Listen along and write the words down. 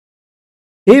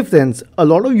Hey friends, a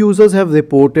lot of users have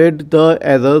reported the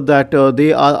error that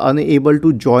they are unable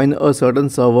to join a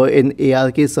certain server in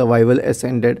Ark Survival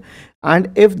Ascended. And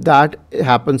if that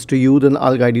happens to you, then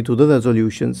I'll guide you through the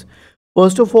resolutions.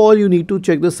 First of all, you need to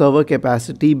check the server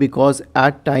capacity because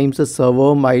at times the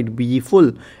server might be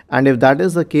full. And if that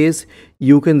is the case,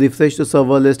 you can refresh the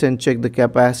server list and check the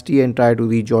capacity and try to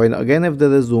rejoin again if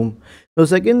there is room. The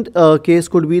second case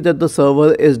could be that the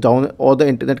server is down or the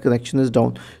internet connection is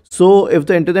down. So if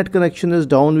the internet connection is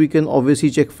down, we can obviously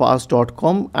check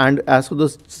fast.com, and as for the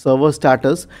server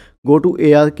status, go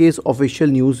to ARK's official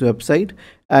news website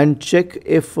and check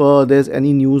if there's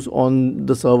any news on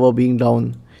the server being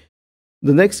down.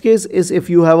 The next case is if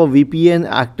you have a VPN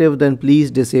active, then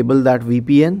please disable that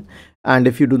VPN. And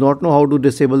if you do not know how to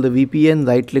disable the VPN,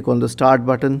 right click on the start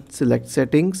button, select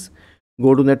settings,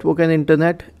 go to network and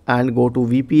internet and go to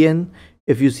VPN.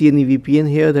 If you see any VPN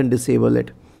here, then disable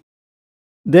it.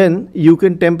 Then you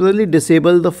can temporarily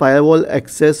disable the firewall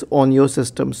access on your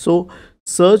system. So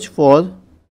search for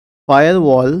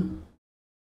firewall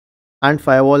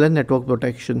and network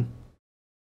protection.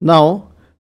 Now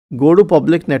go to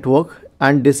public network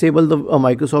and disable the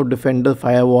Microsoft Defender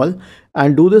firewall,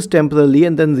 and do this temporarily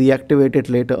and then reactivate it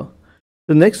later.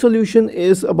 The next solution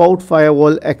is about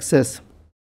firewall access.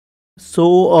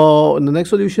 So the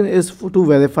next solution is to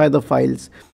verify the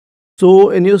files. So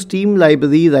in your Steam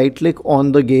library, right click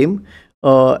on the game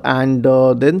and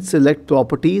then select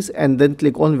properties and then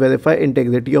click on verify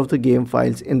integrity of the game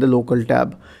files in the local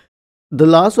tab. The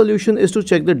last solution is to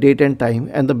check the date and time,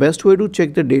 and the best way to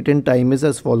check the date and time is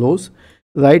as follows.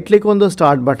 Right click on the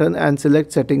start button and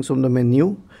select settings from the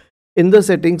menu. In the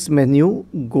settings menu,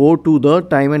 go to the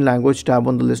time and language tab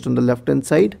on the list on the left hand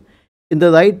side. In the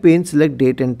right pane, select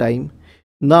date and time.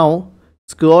 Now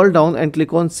scroll down and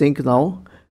click on sync now,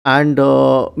 and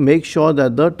make sure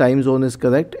that the time zone is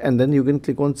correct, and then you can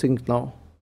click on sync now.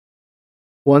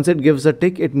 Once it gives a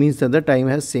tick, it means that the time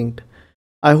has synced.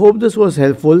 I hope this was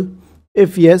helpful.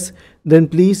 If yes, then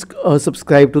please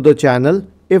subscribe to the channel.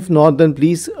 If not, then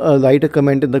please write a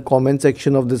comment in the comment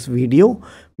section of this video.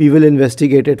 We will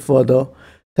investigate it further.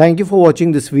 Thank you for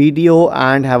watching this video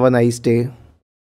and have a nice day.